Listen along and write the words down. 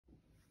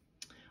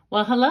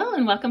Well, hello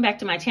and welcome back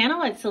to my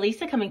channel. It's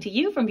Lisa coming to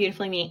you from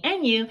Beautifully Me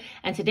and You.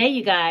 And today,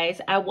 you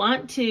guys, I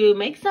want to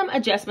make some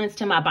adjustments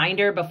to my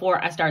binder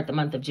before I start the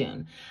month of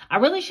June. I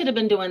really should have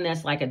been doing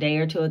this like a day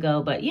or two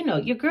ago, but you know,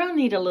 your girl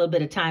need a little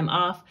bit of time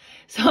off.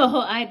 So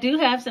I do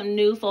have some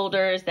new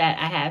folders that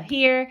I have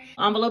here,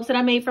 envelopes that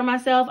I made for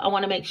myself. I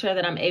want to make sure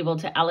that I'm able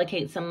to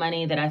allocate some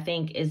money that I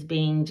think is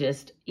being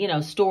just, you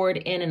know, stored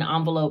in an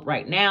envelope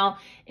right now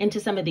into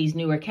some of these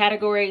newer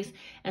categories.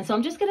 And so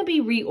I'm just going to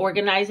be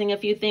reorganizing a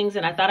few things.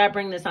 And I thought I'd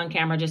bring this on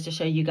camera just to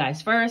show you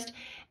guys first.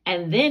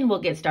 And then we'll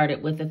get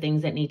started with the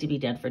things that need to be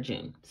done for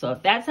June. So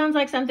if that sounds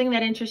like something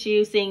that interests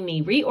you, seeing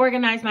me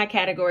reorganize my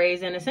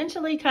categories and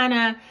essentially kind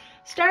of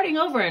starting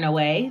over in a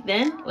way,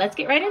 then let's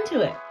get right into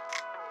it.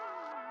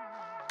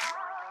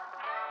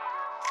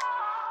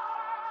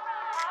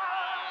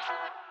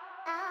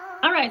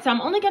 All right, so I'm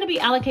only going to be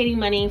allocating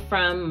money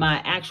from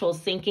my actual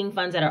sinking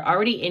funds that are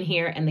already in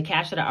here and the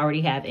cash that I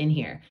already have in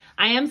here.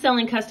 I am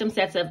selling custom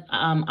sets of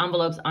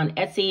envelopes on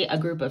Etsy, a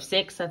group of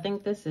 6. I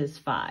think this is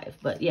 5,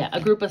 but yeah,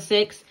 a group of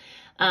 6.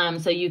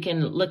 So you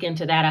can look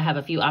into that. I have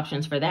a few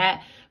options for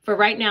that. For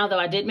right now, though,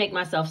 I did make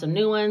myself some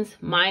new ones.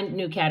 My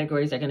new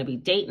categories are going to be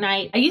date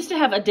night. I used to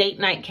have a date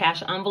night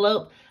cash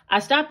envelope. I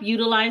stopped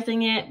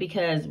utilizing it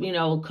because, you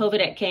know,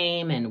 COVID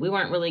came and we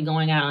weren't really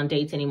going out on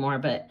dates anymore,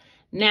 but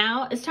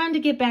now it's time to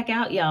get back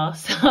out, y'all.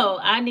 So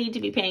I need to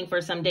be paying for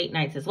some date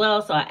nights as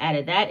well. So I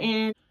added that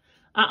in.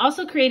 I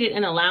also created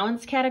an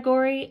allowance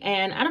category.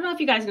 And I don't know if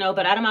you guys know,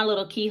 but out of my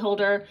little key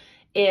holder,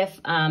 if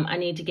I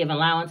need to give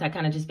allowance, I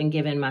kind of just been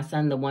giving my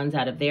son the ones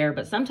out of there.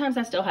 But sometimes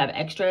I still have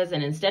extras.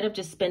 And instead of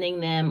just spending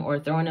them or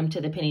throwing them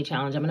to the penny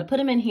challenge, I'm going to put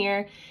them in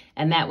here.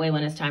 And that way,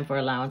 when it's time for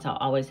allowance, I'll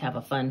always have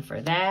a fund for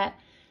that.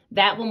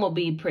 That one will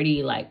be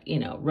pretty, like, you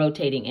know,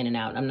 rotating in and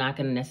out. I'm not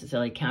going to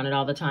necessarily count it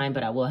all the time,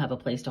 but I will have a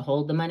place to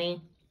hold the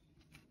money.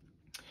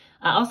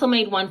 I also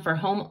made one for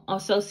home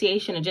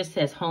association. It just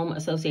says home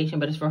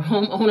association, but it's for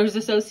homeowners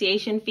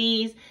association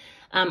fees.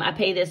 I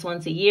pay this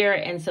once a year,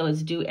 and so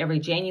it's due every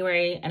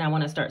January, and I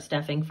want to start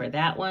stuffing for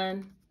that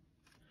one.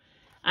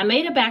 I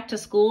made a back to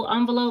school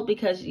envelope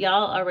because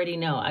y'all already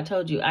know, I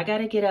told you, I got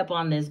to get up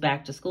on this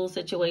back to school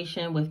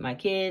situation with my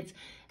kids.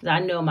 I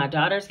know my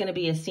daughter's going to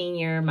be a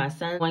senior, my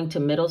son's going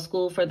to middle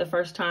school for the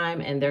first time,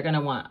 and they're going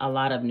to want a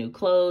lot of new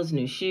clothes,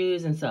 new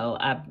shoes. And so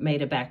I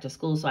made a back to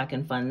school so I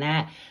can fund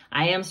that.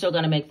 I am still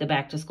going to make the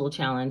back to school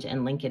challenge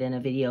and link it in a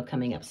video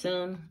coming up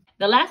soon.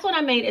 The last one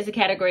I made is a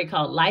category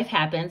called Life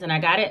Happens, and I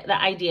got the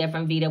idea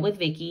from Vita with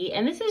Vicky.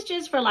 And this is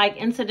just for like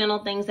incidental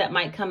things that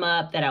might come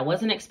up that I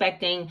wasn't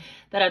expecting,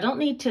 that I don't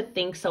need to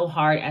think so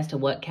hard as to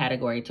what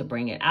category to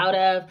bring it out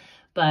of,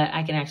 but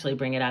I can actually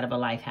bring it out of a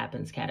Life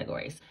Happens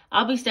categories.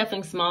 I'll be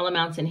stuffing small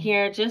amounts in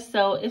here just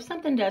so if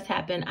something does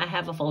happen, I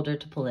have a folder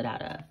to pull it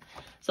out of.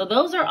 So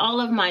those are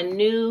all of my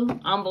new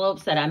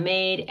envelopes that I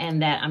made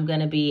and that I'm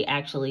gonna be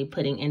actually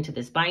putting into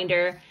this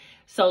binder.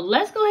 So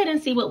let's go ahead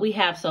and see what we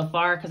have so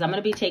far, because I'm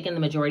going to be taking the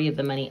majority of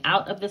the money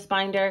out of this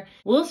binder.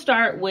 We'll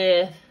start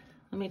with,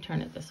 let me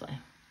turn it this way.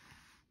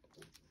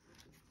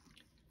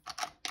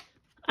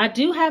 I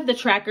do have the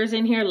trackers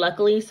in here,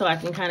 luckily, so I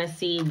can kind of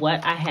see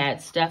what I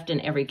had stuffed in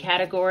every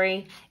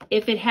category.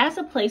 If it has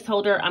a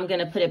placeholder, I'm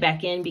going to put it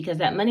back in because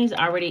that money's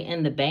already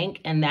in the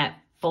bank and that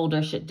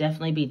folder should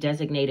definitely be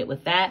designated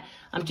with that.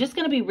 I'm just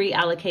going to be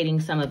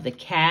reallocating some of the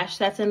cash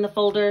that's in the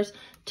folders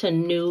to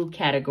new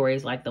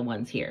categories like the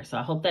ones here. So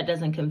I hope that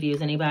doesn't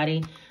confuse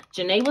anybody.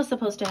 Janae was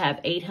supposed to have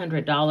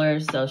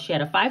 $800, so she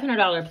had a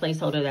 $500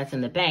 placeholder that's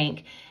in the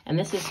bank. And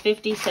this is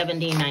 50,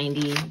 70,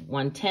 90,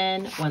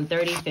 110,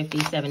 130, 50,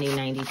 70,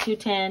 90,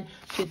 210,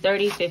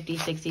 230, 50,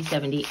 60,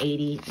 70,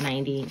 80,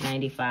 90,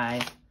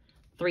 95,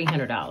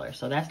 $300.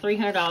 So that's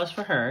 $300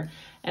 for her.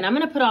 And I'm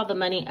going to put all the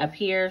money up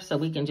here so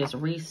we can just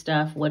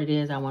restuff what it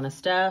is I want to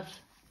stuff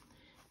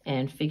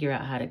and figure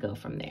out how to go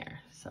from there.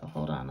 So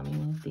hold on, let me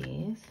move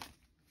these.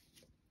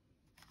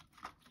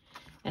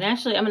 And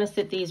actually, I'm going to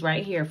sit these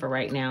right here for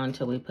right now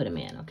until we put them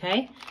in,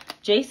 okay?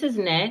 Jace is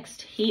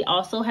next. He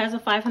also has a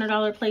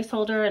 $500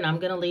 placeholder, and I'm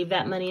going to leave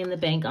that money in the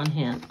bank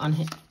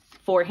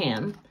for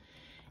him.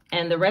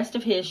 And the rest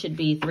of his should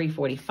be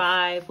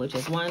 $345, which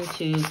is 1,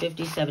 2,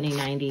 50, 70,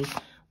 90,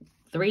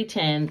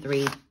 310,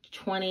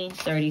 320,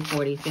 30,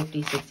 40,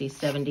 50, 60,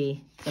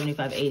 70,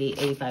 75, 80,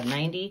 85,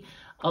 90.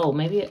 Oh,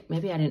 maybe I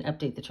didn't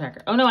update the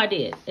tracker. Oh, no, I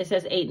did. It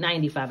says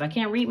 895. I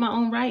can't read my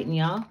own writing,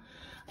 y'all.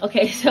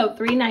 Okay, so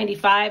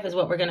 $395 is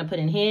what we're going to put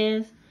in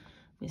his.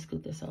 Let me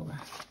scoot this over.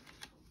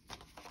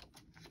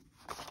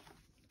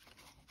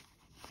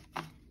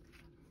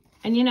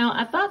 And, you know,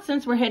 I thought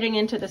since we're heading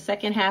into the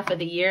second half of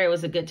the year, it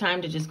was a good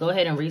time to just go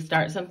ahead and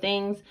restart some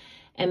things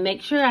and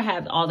make sure I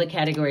have all the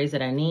categories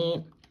that I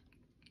need.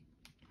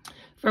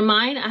 For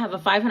mine, I have a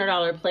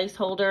 $500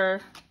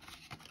 placeholder.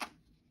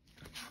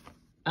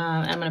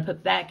 I'm going to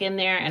put back in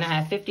there, and I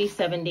have 50,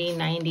 70,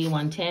 90,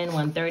 110,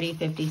 130,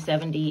 50,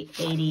 70,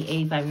 80,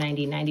 85,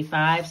 90,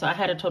 95. So I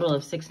had a total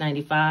of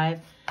 $695,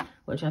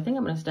 which I think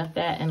I'm going to stuff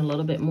that in a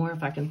little bit more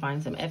if I can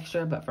find some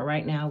extra. But for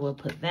right now, we'll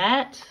put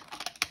that.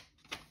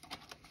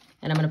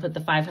 And I'm going to put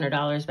the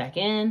 $500 back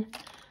in.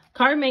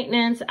 Car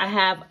maintenance, I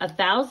have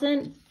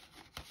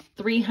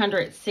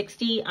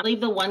 $1,360. I'll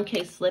leave the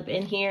 1K slip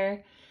in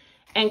here.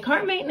 And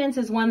car maintenance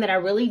is one that I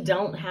really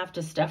don't have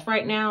to stuff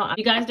right now.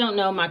 You guys don't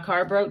know, my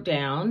car broke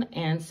down,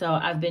 and so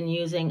I've been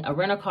using a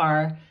rental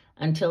car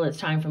until it's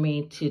time for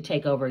me to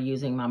take over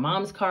using my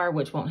mom's car,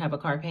 which won't have a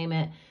car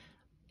payment.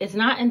 It's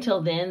not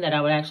until then that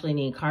I would actually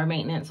need car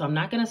maintenance, so I'm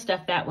not going to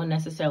stuff that one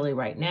necessarily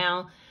right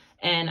now.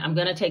 And I'm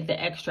going to take the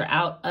extra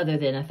out other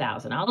than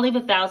 $1,000. I'll leave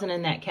 $1,000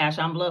 in that cash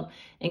envelope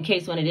in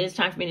case when it is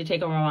time for me to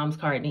take over my mom's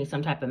car, it needs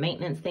some type of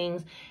maintenance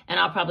things. And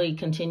I'll probably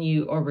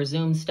continue or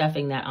resume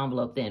stuffing that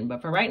envelope then.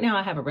 But for right now,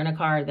 I have a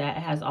rent-a-car that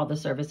has all the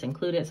service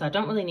included, so I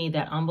don't really need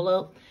that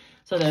envelope.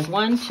 So there's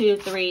 1, 2,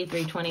 3,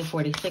 320,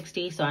 40,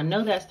 60. So I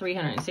know that's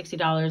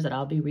 $360 that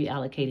I'll be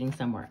reallocating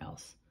somewhere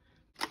else.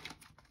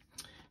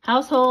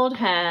 Household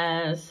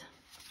has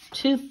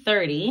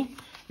 $230.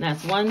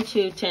 That's 1,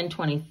 2, 10,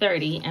 20,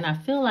 30. And I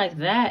feel like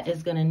that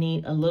is going to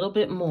need a little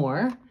bit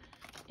more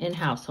in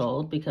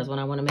household because when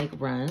I want to make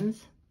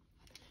runs.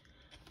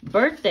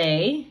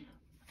 Birthday,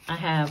 I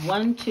have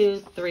 1, 2,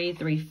 3,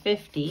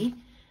 350,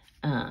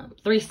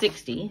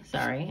 360,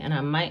 sorry. And I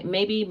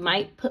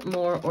might put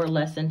more or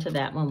less into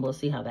that one. We'll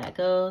see how that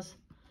goes.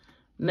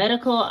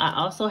 Medical, I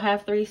also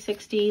have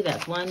 360.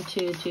 That's 1, 2,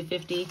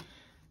 250,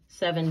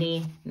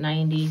 70,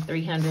 90,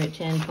 300,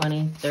 10,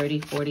 20, 30,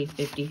 40,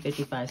 50,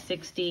 55,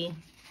 60.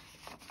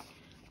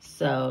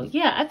 So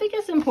yeah, I think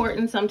it's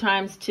important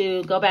sometimes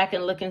to go back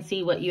and look and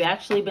see what you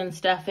actually been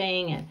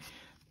stuffing and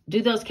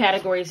do those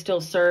categories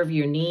still serve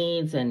your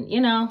needs and, you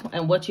know,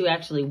 and what you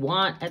actually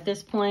want at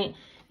this point.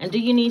 And do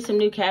you need some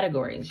new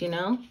categories, you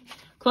know?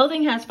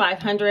 Clothing has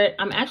 500.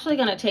 I'm actually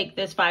going to take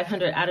this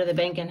 500 out of the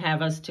bank and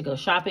have us to go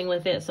shopping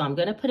with it. So I'm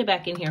going to put it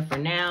back in here for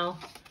now.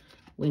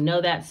 We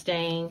know that's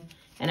staying.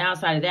 And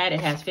outside of that,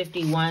 it has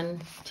 51,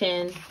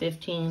 10,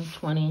 15,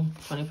 20,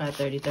 25,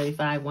 30,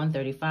 35,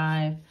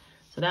 135.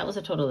 So that was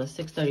a total of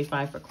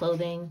 $635 for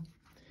clothing.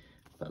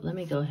 But let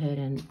me go ahead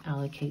and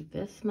allocate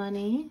this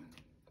money.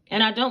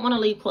 And I don't want to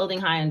leave clothing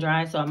high and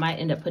dry, so I might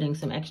end up putting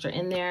some extra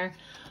in there.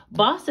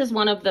 Boss funds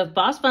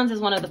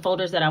is one of the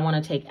folders that I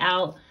want to take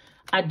out.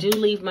 I do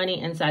leave money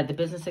inside the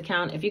business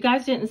account. If you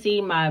guys didn't see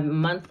my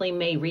monthly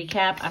May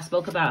recap, I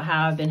spoke about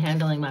how I've been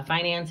handling my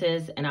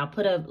finances, and I'll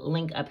put a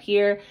link up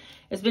here.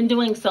 It's been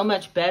doing so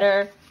much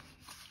better.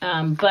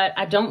 But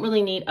I don't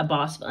really need a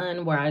boss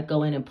fund where I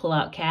go in and pull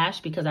out cash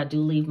because I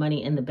do leave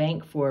money in the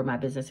bank for my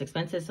business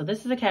expenses. So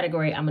this is a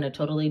category I'm going to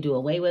totally do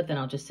away with, and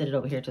I'll just sit it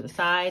over here to the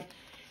side.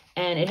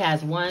 And it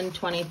has 1,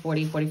 20,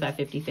 40, 45,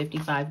 50,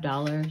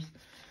 $55.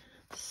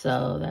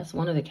 So that's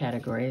one of the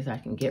categories I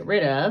can get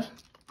rid of.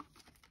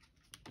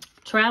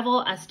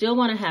 Travel, I still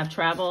want to have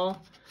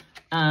travel.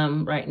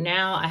 Right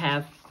now I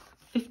have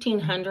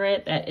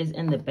 $1,500 that is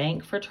in the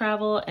bank for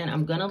travel, and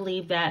I'm going to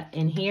leave that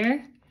in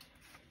here.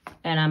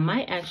 And I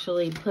might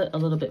actually put a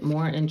little bit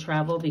more in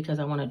travel because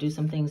I want to do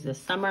some things this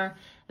summer.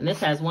 And this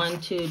has 1,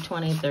 2,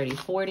 20, 30,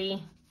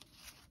 40.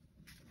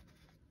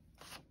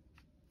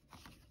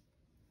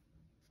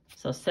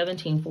 So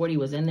 1740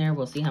 was in there.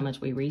 We'll see how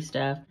much we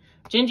restuff.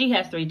 Gingy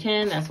has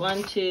 310. That's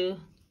 1, 2,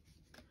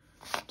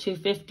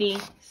 250,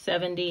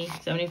 70,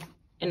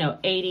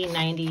 80,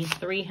 90,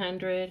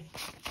 300,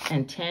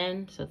 and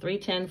 10. So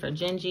 310 for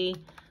Gingy.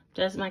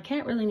 Does my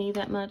cat really need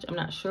that much? I'm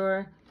not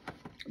sure.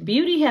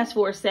 Beauty has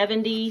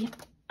 470.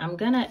 I'm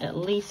going to at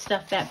least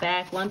stuff that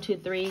back. 1, 2,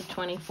 3,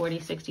 20, 40,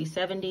 60,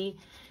 70.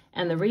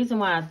 And the reason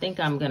why I think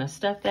I'm going to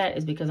stuff that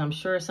is because I'm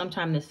sure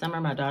sometime this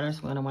summer my daughter's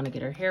going to want to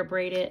get her hair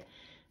braided.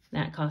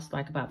 That costs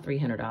like about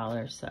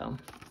 $300. So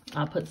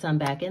I'll put some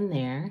back in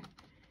there.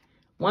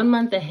 1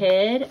 month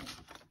ahead.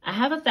 I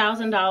have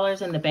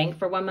 $1,000 in the bank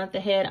for 1 month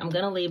ahead. I'm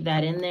going to leave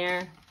that in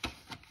there.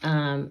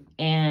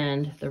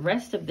 And the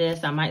rest of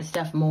this, I might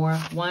stuff more.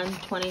 1,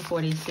 20,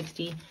 40,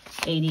 60,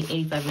 80,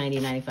 85, 90,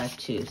 95,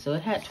 2. So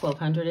it had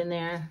 1,200 in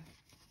there.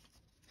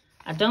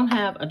 I don't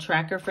have a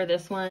tracker for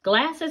this one.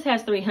 Glasses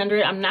has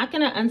 300. I'm not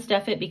going to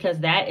unstuff it because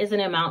that is an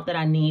amount that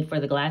I need for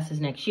the glasses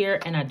next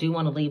year. And I do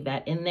want to leave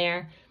that in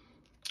there.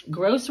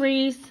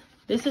 Groceries.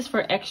 This is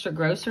for extra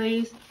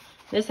groceries.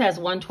 This has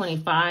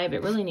 125.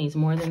 It really needs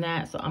more than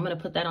that. So I'm going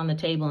to put that on the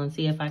table and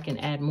see if I can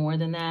add more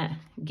than that.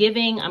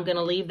 Giving, I'm going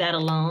to leave that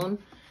alone.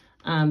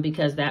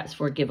 Because that's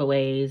for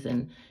giveaways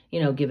and,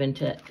 you know, given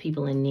to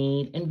people in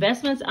need.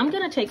 Investments, I'm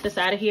going to take this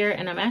out of here,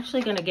 and I'm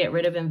actually going to get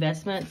rid of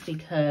investments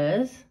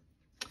because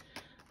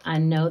I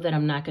know that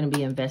I'm not going to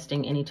be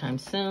investing anytime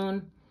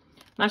soon.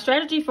 My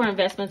strategy for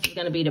investments is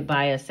going to be to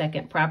buy a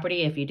second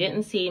property. If you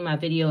didn't see my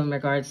video in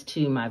regards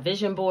to my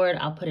vision board,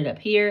 I'll put it up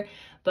here.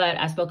 But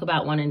I spoke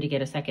about wanting to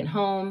get a second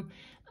home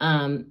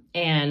and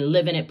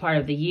live in it part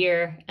of the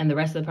year, and the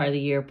rest of the part of the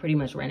year pretty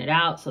much rent it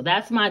out. So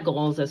that's my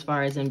goals as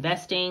far as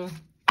investing.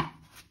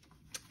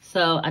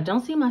 So I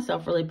don't see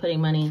myself really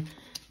putting money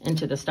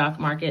into the stock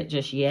market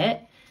just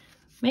yet.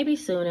 Maybe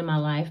soon in my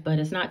life, but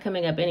it's not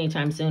coming up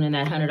anytime soon. And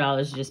that $100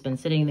 has just been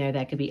sitting there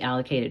that could be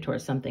allocated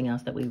towards something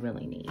else that we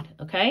really need.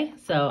 Okay,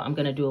 so I'm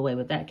going to do away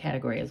with that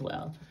category as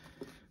well.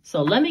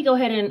 So let me go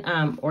ahead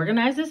and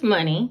organize this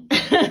money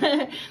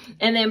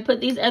and then put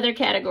these other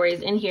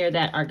categories in here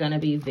that are going to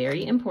be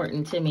very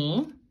important to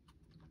me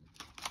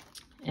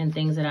and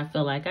things that I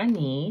feel like I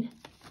need.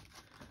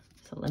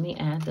 So let me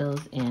add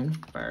those in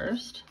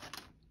first.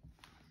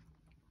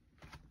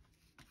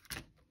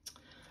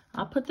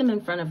 I'll put them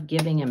in front of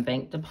giving and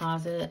bank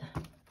deposit.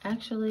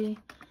 Actually,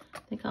 I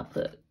think I'll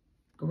put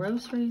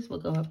groceries will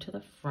go up to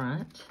the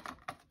front.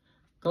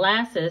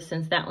 Glasses,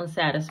 since that one's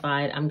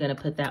satisfied, I'm going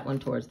to put that one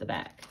towards the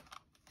back.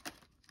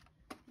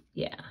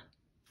 Yeah.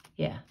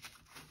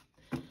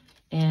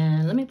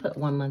 And let me put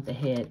 1 month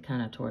ahead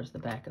kind of towards the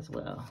back as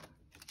well.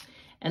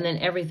 And then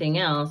everything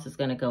else is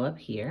going to go up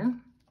here.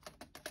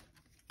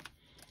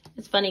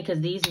 It's funny because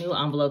these new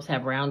envelopes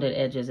have rounded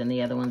edges and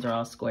the other ones are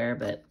all square,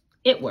 but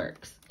it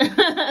works.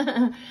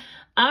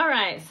 All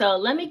right, so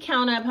let me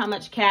count up how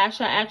much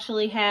cash I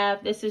actually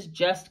have. This is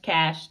just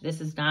cash. This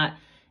is not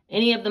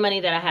any of the money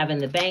that I have in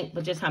the bank,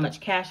 but just how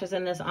much cash is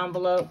in this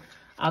envelope.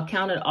 I'll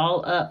count it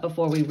all up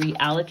before we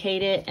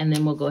reallocate it, and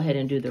then we'll go ahead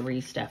and do the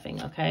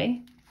restuffing,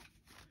 okay?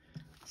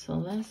 So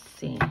let's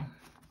see.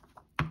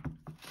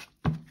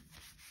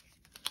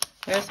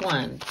 There's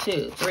 1,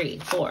 2, 3,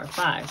 4,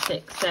 5,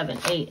 6, 7,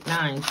 8,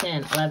 9,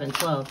 10, 11,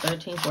 12,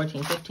 13,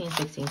 14, 15,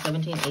 16,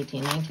 17,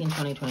 18, 19,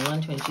 20,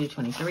 21, 22,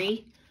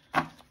 23,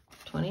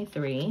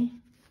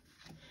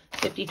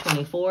 50,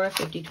 24,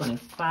 50,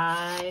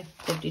 25,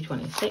 50,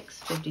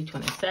 26, 50,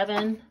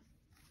 27,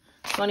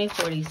 20,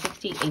 40,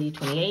 60, 80,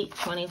 28,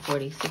 20,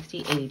 40, 60,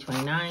 80,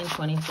 29,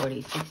 20,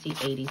 40, 60,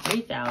 80,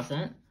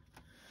 3,000,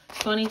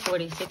 20,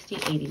 40, 60,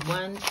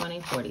 81, 20,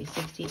 40,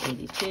 60,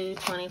 82,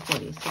 20,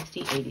 40,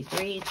 60,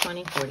 83,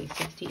 20, 40,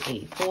 60,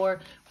 84,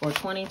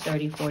 20,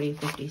 30, 40,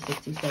 50,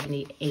 60,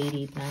 70,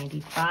 80,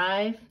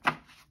 95,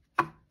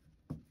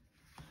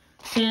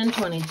 10,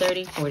 20,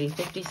 30, 40,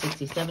 50,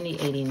 60, 70,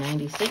 80,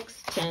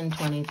 96, 10,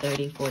 20,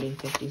 30, 40,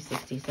 50,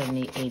 60,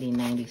 70, 80,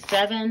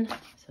 97. So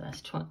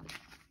that's 20.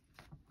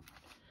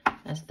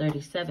 That's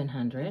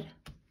 3,700.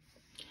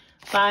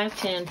 5,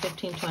 10,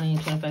 15, 20,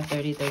 25,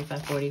 30,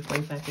 35, 40,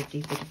 45,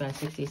 50, 55,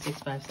 60,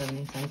 65,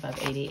 70,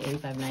 75, 80,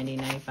 85, 90,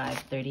 95,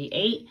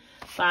 38.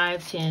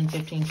 5, 10,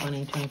 15,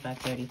 20, 25,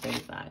 30,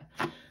 35.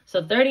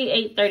 So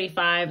 38,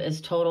 35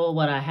 is total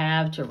what I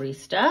have to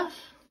restuff.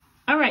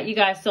 All right, you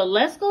guys, so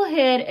let's go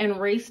ahead and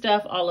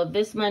restuff all of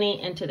this money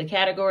into the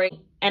category.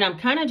 And I'm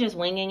kind of just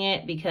winging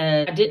it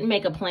because I didn't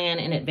make a plan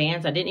in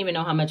advance. I didn't even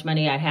know how much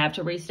money I'd have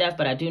to restuff,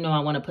 but I do know I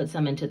want to put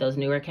some into those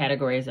newer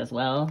categories as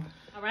well.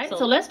 All right,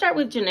 so let's start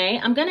with Janae.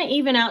 I'm going to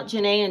even out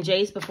Janae and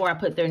Jace before I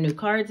put their new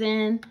cards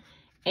in.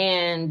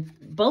 And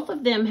both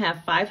of them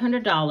have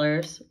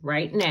 $500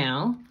 right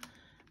now.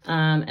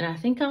 And I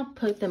think I'll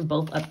put them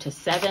both up to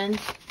 $700.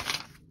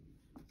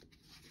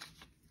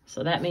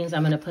 So that means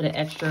I'm going to put an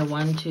extra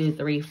 $100,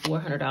 $200,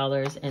 $300,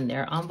 $400 in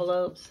their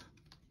envelopes.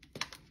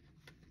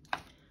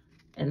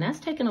 And that's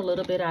taking a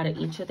little bit out of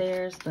each of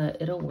theirs,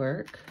 but it'll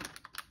work.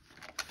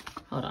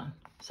 Hold on.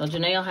 So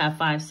Janae will have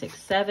 5,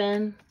 6,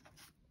 7.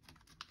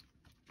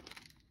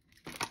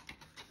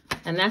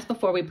 And that's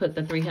before we put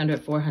the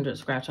 300, 400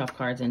 scratch off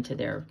cards into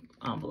their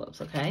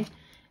envelopes, okay?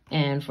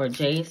 And for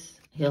Jace,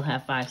 he'll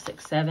have 5,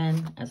 6,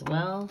 7 as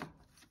well.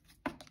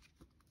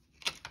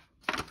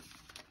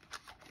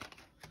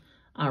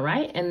 All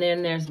right, and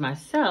then there's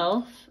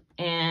myself,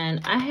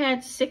 and I had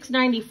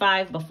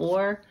 $695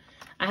 before.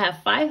 I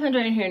have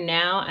 $500 in here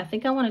now. I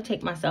think I want to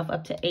take myself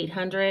up to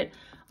 $800.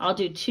 I'll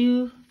do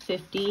 2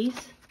 50s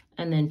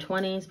and then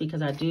 20s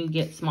because I do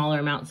get smaller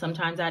amounts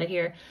sometimes out of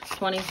here.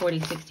 20, 40,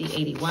 60,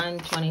 81,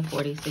 20,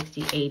 40,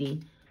 60,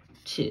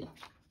 82.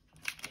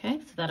 Okay,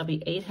 so that'll be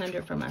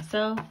 $800 for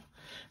myself.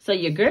 So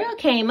your girl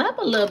came up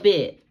a little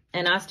bit,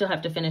 and I still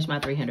have to finish my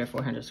 300,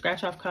 400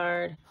 scratch off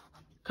card.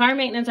 Car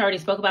maintenance, I already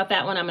spoke about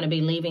that one. I'm going to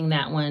be leaving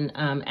that one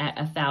at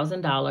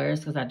 $1,000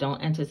 because I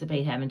don't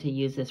anticipate having to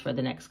use this for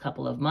the next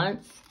couple of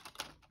months.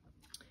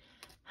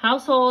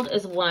 Household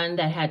is one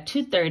that had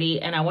 $230,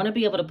 and I want to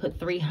be able to put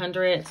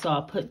 $300, so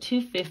I'll put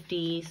 2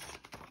 50s,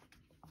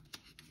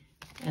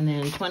 and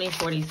then 20,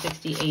 40,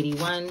 60,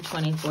 81,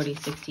 20, 40,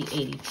 60,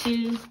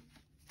 82.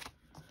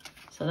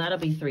 So that'll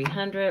be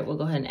 $300. We'll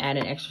go ahead and add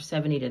an extra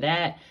 70 to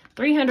that.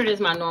 $300 is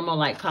my normal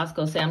like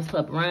Costco Sam's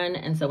Club run,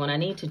 and so when I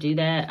need to do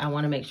that, I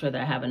want to make sure that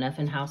I have enough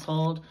in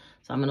household.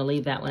 So I'm going to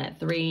leave that one at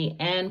 3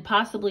 and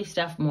possibly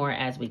stuff more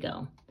as we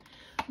go.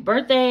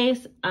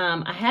 Birthdays,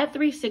 I had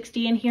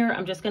 $360 in here.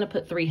 I'm just going to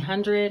put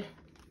 $300.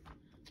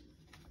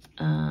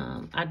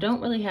 I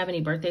don't really have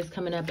any birthdays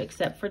coming up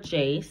except for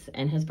Jace,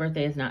 and his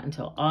birthday is not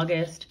until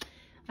August.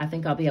 I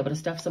think I'll be able to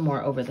stuff some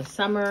more over the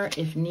summer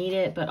if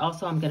needed, but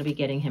also I'm going to be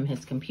getting him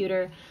his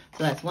computer.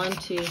 So that's 1,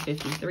 2,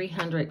 50,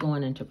 300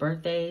 going into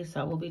birthdays.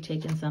 So I will be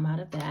taking some out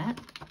of that.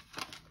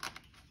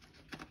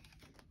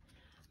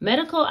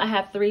 Medical, I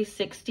have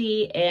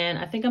 $360, and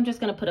I think I'm just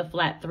going to put a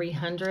flat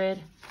 $300.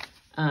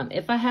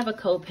 If I have a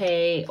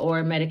copay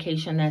or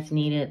medication that's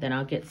needed, then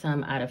I'll get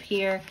some out of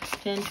here.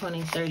 10,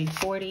 20, 30,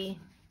 40,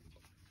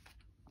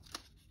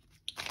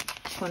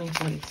 20,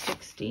 40,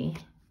 60.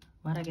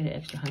 Why'd I get an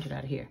extra 100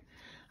 out of here?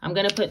 I'm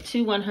going to put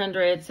 2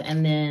 100s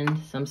and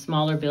then some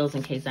smaller bills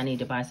in case I need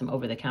to buy some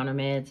over-the-counter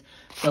meds.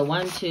 So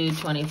 1, 2,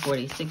 20,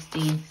 40,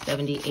 60,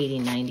 70, 80,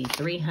 90,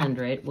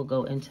 300 will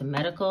go into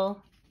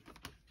medical.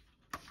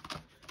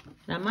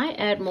 And I might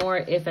add more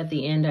if at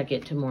the end I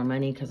get to more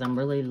money because I'm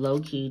really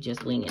low-key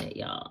just winging it,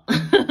 y'all.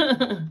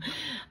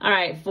 All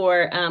right,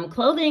 for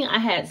clothing, I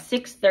had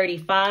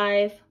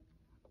 $635.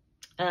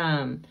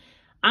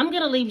 I'm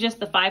going to leave just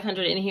the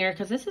 $500 in here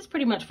because this is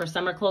pretty much for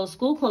summer clothes.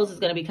 School clothes is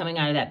going to be coming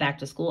out of that back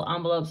to school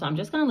envelope. So I'm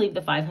just going to leave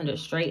the $500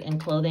 straight in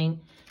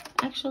clothing.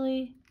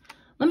 Actually,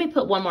 let me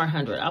put one more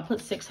 100. I'll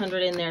put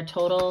 600 in there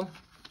total.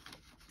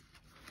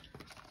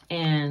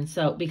 And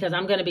so, because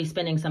I'm going to be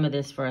spending some of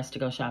this for us to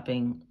go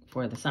shopping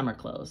for the summer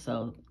clothes.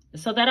 So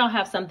that I'll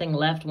have something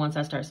left once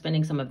I start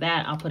spending some of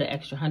that. I'll put an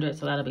extra 100.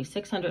 So that'll be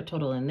 600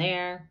 total in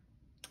there.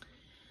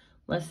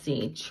 Let's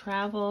see,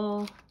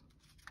 travel,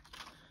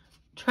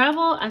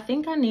 I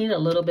think I need a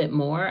little bit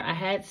more. I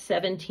had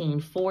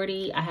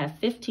 $1,740. I have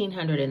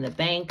 $1,500 in the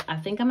bank. I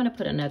think I'm going to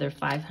put another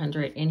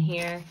 500 in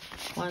here.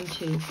 1,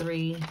 2,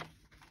 3.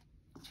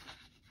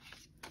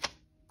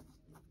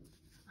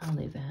 I'll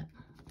leave that.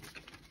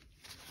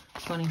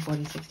 20,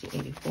 40, 60,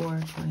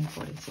 84. 20,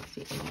 40,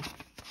 60,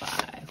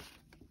 85.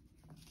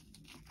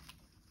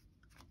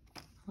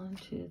 1,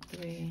 2,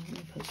 3. Let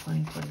me put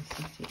 20, 40,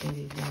 60,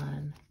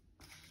 81.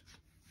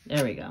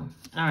 There we go.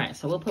 All right,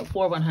 so we'll put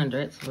 4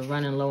 100s. We're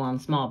running low on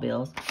small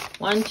bills.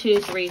 1,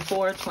 2, 3,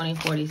 4, 20,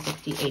 40,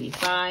 60,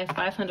 85.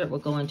 500 will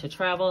go into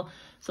travel.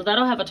 So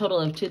that'll have a total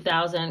of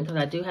 2,000 because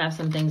I do have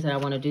some things that I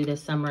want to do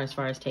this summer as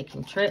far as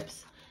taking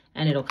trips,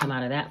 and it'll come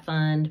out of that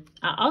fund.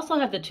 I also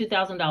have the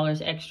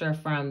 $2,000 extra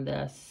from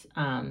the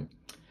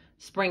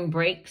spring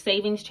break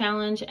savings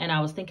challenge, and I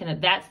was thinking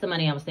that that's the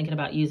money I was thinking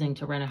about using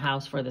to rent a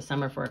house for the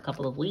summer for a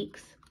couple of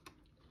weeks.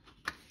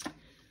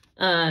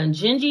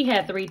 Gingy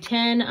had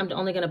 310. I'm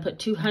only going to put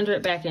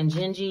 200 back in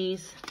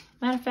Gingy's.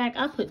 Matter of fact,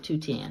 I'll put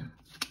 210.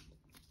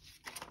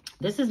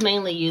 This is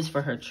mainly used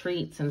for her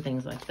treats and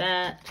things like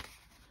that.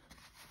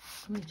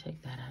 Let me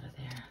take that out of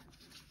there.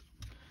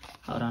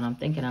 Hold on, I'm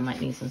thinking I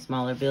might need some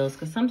smaller bills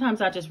because sometimes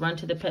I just run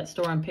to the pet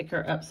store and pick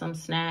her up some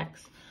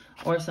snacks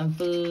or some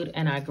food,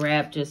 and I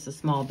grab just a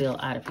small bill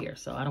out of here.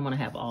 So I don't want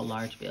to have all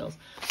large bills.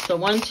 So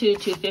 1, 2,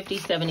 250,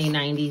 70,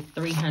 90,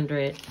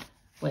 300.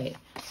 Wait,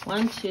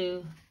 1,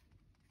 2,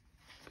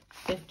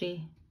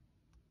 50.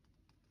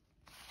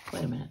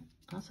 Wait a minute.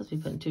 I'm supposed to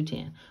be putting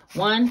 210.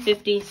 1,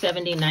 50,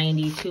 70,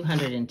 90,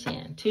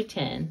 210.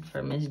 210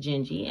 for Miss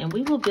Gingy. And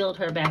we will build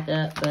her back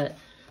up, but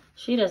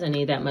she doesn't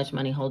need that much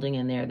money holding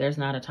in there. There's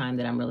not a time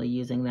that I'm really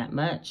using that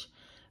much.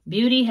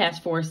 Beauty has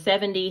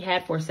 470,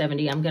 had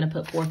 470. I'm going to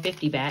put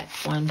 450 back.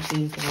 1,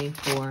 2, 3,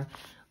 4.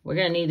 We're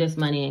going to need this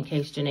money in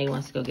case Janae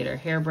wants to go get her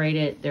hair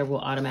braided. There will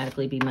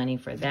automatically be money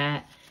for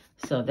that.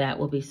 So that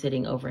will be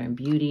sitting over in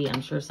Beauty.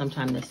 I'm sure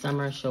sometime this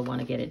summer she'll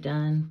want to get it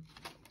done.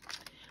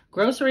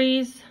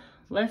 Groceries.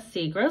 Let's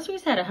see.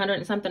 Groceries had 100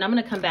 and something. I'm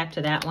going to come back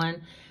to that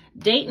one.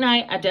 Date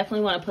night, I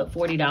definitely want to put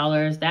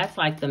 $40. That's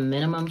like the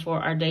minimum for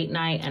our date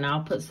night. And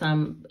I'll put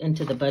some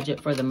into the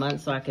budget for the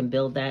month so I can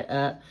build that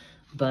up.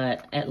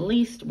 But at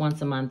least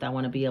once a month, I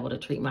want to be able to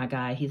treat my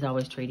guy. He's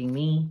always treating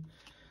me.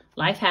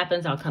 Life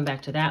happens. I'll come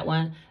back to that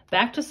one.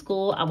 Back to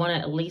school, I want to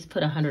at least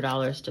put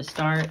 $100 to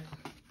start.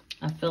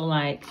 I feel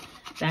like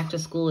back to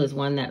school is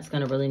one that's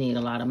going to really need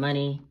a lot of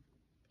money.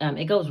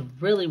 It goes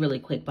really, really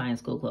quick buying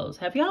school clothes.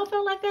 Have y'all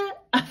felt like that?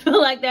 I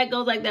feel like that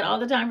goes like that all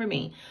the time for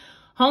me.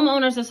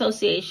 Homeowners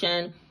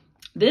Association.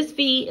 This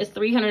fee is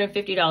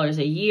 $350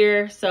 a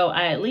year. So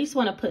I at least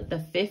want to put the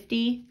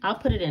 50. I'll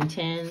put it in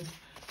 10s.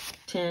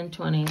 10,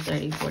 20,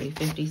 30, 40,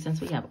 50. Since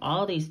we have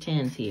all these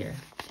 10s here.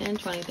 10,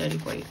 20, 30,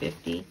 40,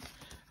 50.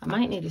 I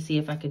might need to see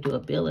if I could do a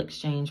bill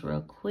exchange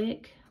real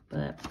quick.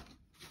 But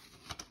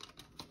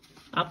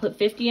I'll put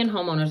 50 in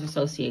Homeowners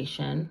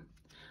Association.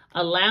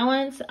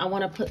 Allowance, I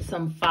want to put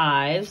some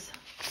 5s.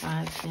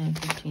 5, 10,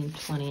 15,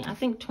 20. I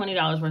think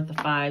 $20 worth of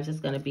 5s is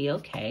going to be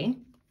okay.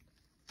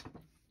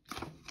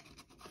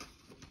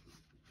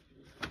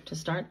 To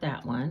start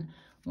that one.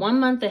 1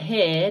 month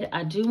ahead,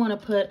 I do want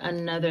to put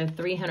another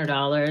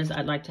 $300.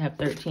 I'd like to have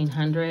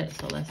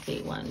 $1,300. So let's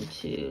see. 1,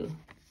 2.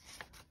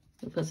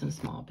 We put some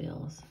small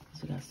bills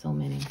because we got so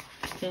many.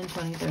 10,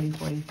 20, 30,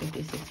 40,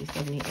 50, 60,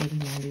 70, 80,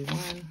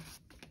 91.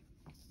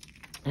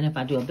 And if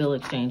I do a bill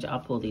exchange, I'll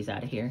pull these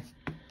out of here.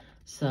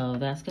 So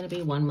that's going to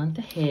be 1 month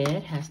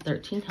ahead. Has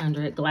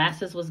 $1,300.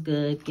 Glasses was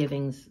good.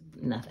 Giving's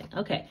nothing.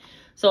 Okay.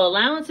 So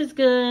allowance is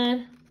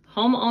good.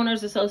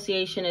 Homeowners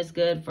Association is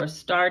good for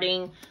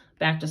starting.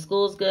 Back to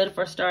school is good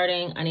for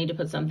starting. I need to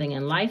put something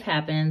in Life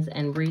Happens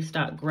and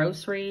restock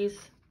groceries.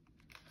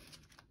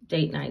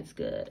 Date night's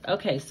good.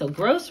 Okay, so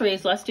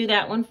groceries, let's do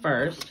that one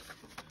first.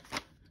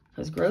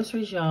 Because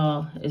groceries,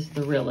 y'all, is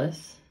the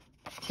realest.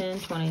 10,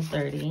 20,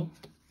 30.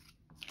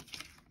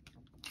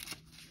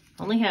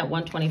 Only had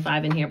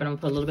 125 in here, but I'm going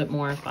to put a little bit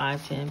more.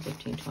 5, 10,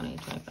 15, 20,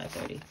 25,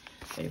 30,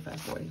 35,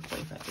 40,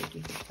 45,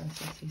 50, 55,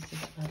 60,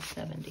 65,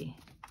 70.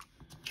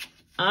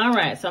 All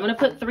right, so I'm going to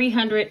put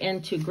 300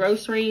 into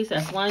groceries.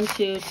 That's 1,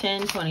 2,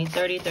 10, 20,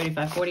 30,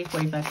 35, 40,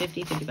 45,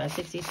 50, 55,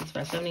 60,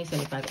 65, 70,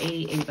 75,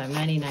 80, 85,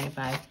 90,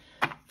 95,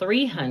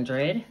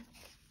 300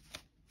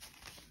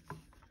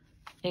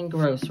 in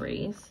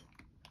groceries.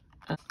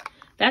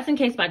 That's in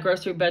case my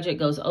grocery budget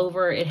goes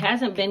over. It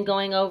hasn't been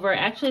going over.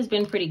 Actually, it's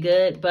been pretty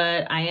good,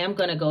 but I am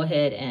going to go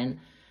ahead and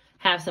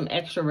have some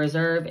extra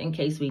reserve in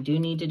case we do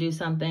need to do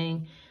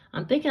something.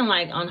 I'm thinking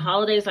like on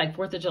holidays like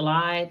 4th of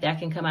July, that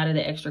can come out of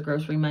the extra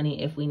grocery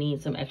money if we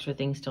need some extra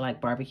things to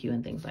like barbecue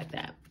and things like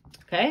that.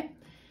 Okay.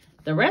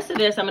 The rest of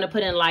this, I'm going to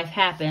put in Life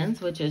Happens,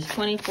 which is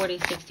 20, 40,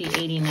 60,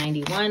 80,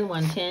 91,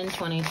 110,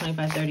 20,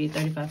 25, 30,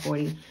 35,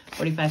 40,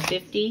 45,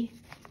 50.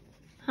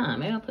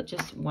 Maybe I'll put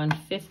just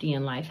 150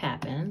 in Life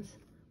Happens.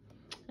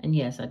 And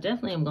yes, I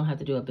definitely am going to have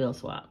to do a bill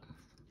swap.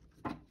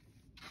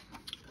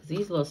 Because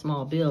these little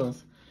small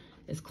bills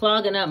is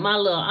clogging up my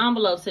little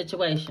envelope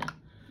situation.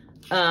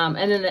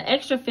 And then the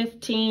extra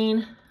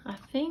 15, I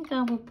think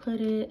I will put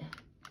it...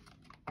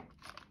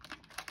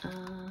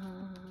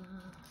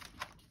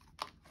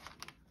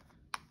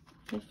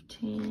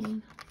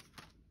 15.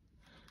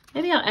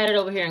 Maybe I'll add it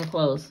over here in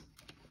clothes.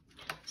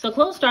 So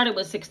clothes started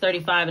with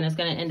 $635 and it's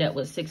going to end up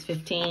with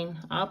 $615.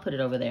 I'll put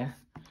it over there.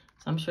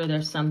 So I'm sure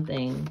there's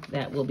something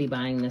that we'll be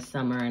buying this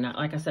summer. And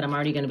like I said, I'm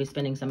already going to be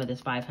spending some of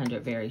this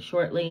 $500 very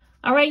shortly.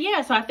 All right,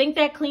 yeah, so I think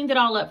that cleaned it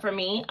all up for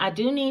me. I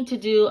do need to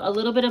do a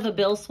little bit of a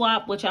bill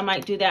swap, which I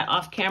might do that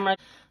off camera.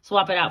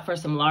 Swap it out for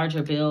some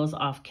larger bills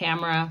off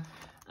camera.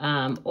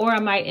 Or I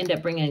might end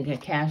up bringing a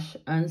cash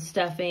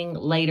unstuffing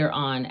later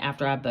on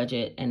after I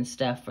budget and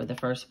stuff for the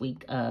first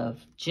week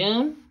of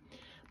June.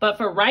 But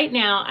for right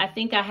now, I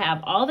think I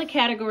have all the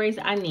categories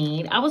I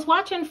need. I was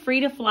watching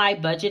Free to Fly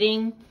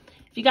Budgeting.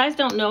 If you guys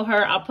don't know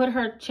her, I'll put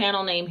her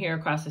channel name here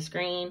across the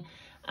screen.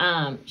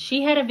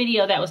 She had a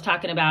video that was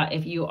talking about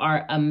if you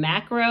are a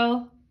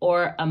macro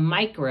or a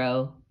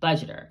micro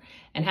budgeter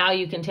and how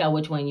you can tell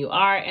which one you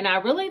are. And I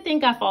really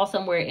think I fall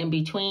somewhere in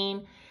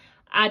between.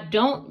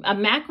 A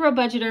macro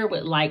budgeter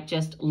with like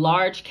just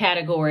large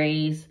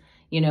categories,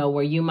 you know,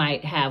 where you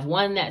might have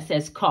one that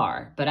says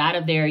car, but out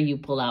of there you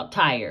pull out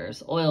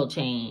tires, oil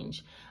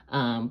change,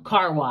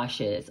 car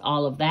washes,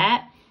 all of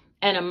that.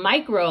 And a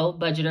micro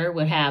budgeter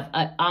would have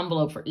an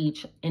envelope for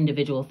each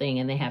individual thing,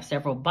 and they have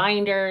several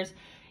binders.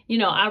 You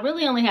know, I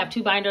really only have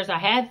 2 binders. I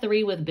had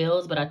 3 with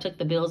bills, but I took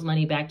the bills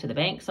money back to the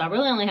bank. So I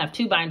really only have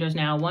 2 binders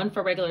now, one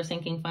for regular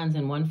sinking funds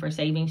and one for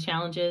savings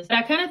challenges. But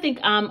I kind of think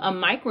I'm a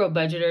micro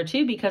budgeter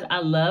too, because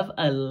I love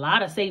a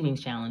lot of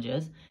savings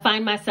challenges. I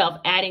find myself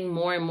adding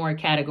more and more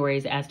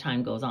categories as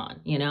time goes on,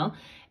 you know?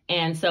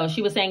 And so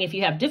she was saying if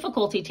you have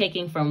difficulty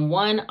taking from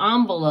one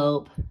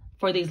envelope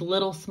for these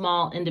little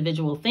small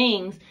individual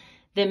things,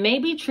 then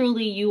maybe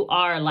truly you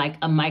are like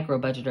a micro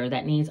budgeter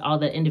that needs all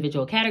the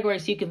individual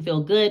categories so you can feel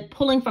good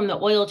pulling from the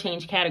oil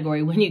change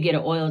category when you get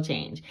an oil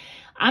change.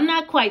 I'm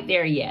not quite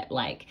there yet.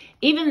 Like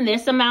even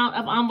this amount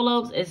of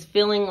envelopes is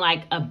feeling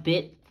like a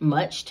bit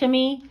much to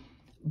me,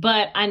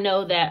 but I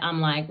know that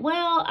I'm like,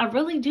 well, I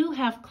really do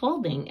have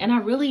clothing and I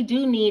really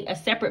do need a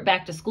separate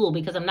back to school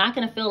because I'm not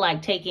going to feel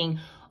like taking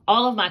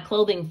all of my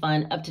clothing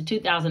fund up to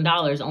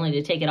 $2,000 only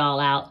to take it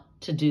all out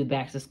to do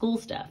back to school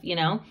stuff, you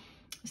know?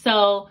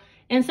 So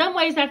in some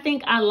ways, I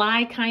think I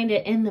lie kind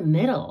of in the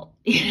middle.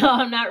 You know,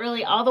 I'm not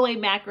really all the way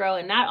macro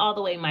and not all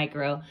the way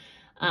micro.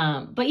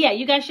 But yeah,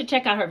 you guys should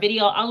check out her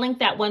video. I'll link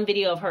that one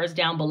video of hers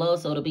down below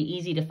so it'll be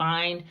easy to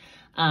find.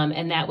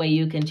 And that way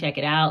you can check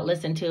it out,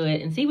 listen to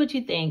it, and see what you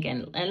think.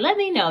 And let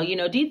me know, you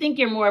know, do you think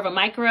you're more of a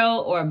micro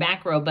or a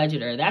macro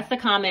budgeter? That's the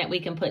comment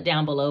we can put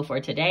down below for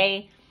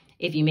today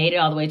if you made it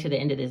all the way to the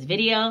end of this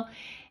video.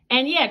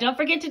 And yeah, don't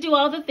forget to do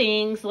all the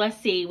things. Let's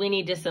see, we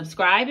need to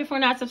subscribe if we're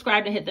not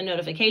subscribed and hit the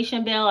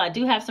notification bell. I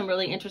do have some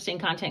really interesting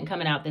content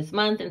coming out this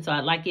month, and so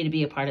I'd like you to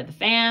be a part of the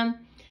fam.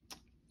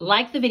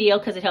 Like the video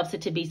because it helps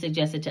it to be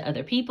suggested to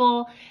other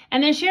people,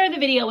 and then share the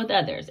video with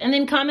others. And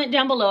then comment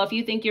down below if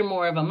you think you're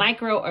more of a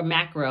micro or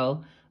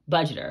macro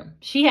budgeter.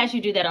 She has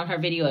you do that on her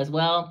video as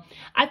well.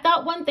 I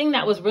thought one thing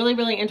that was really,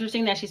 really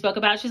interesting that she spoke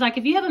about, she's like,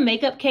 if you have a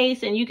makeup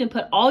case and you can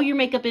put all your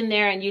makeup in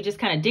there and you just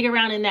kind of dig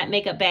around in that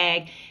makeup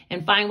bag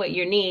and find what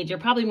you need, you're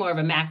probably more of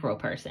a macro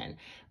person.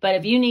 But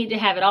if you need to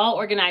have it all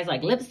organized,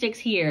 like lipsticks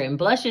here and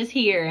blushes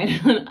here and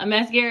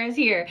mascaras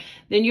here,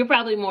 then you're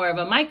probably more of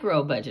a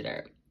micro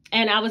budgeter.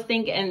 And I was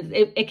thinking, and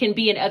it can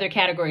be in other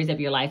categories of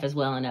your life as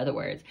well, in other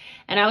words.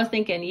 And I was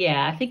thinking,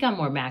 yeah, I think I'm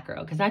more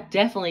macro because I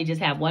definitely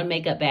just have one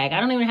makeup bag. I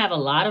don't even have a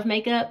lot of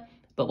makeup,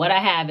 but what I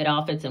have, it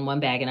all fits in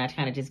one bag and I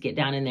kind of just get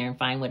down in there and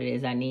find what it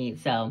is I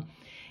need. So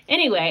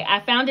anyway,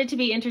 I found it to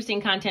be interesting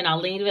content. I'll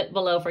link it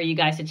below for you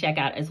guys to check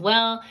out as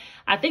well.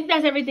 I think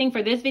that's everything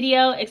for this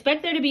video.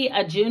 Expect there to be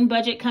a June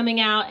budget coming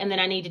out, and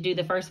then I need to do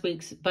the first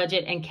week's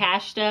budget and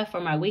cash stuff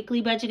for my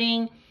weekly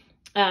budgeting.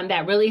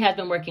 That really has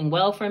been working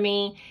well for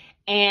me.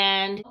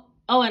 And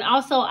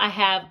also I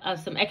have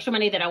some extra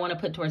money that I want to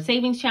put towards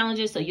savings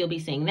challenges. So you'll be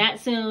seeing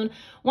that soon.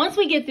 Once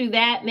we get through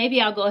that,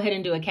 maybe I'll go ahead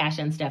and do a cash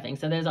unstuffing.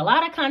 So there's a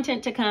lot of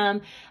content to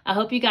come. I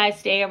hope you guys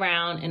stay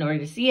around in order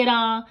to see it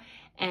all.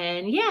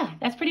 And yeah,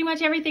 that's pretty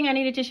much everything I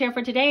needed to share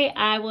for today.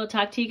 I will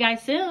talk to you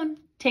guys soon.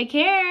 Take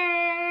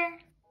care.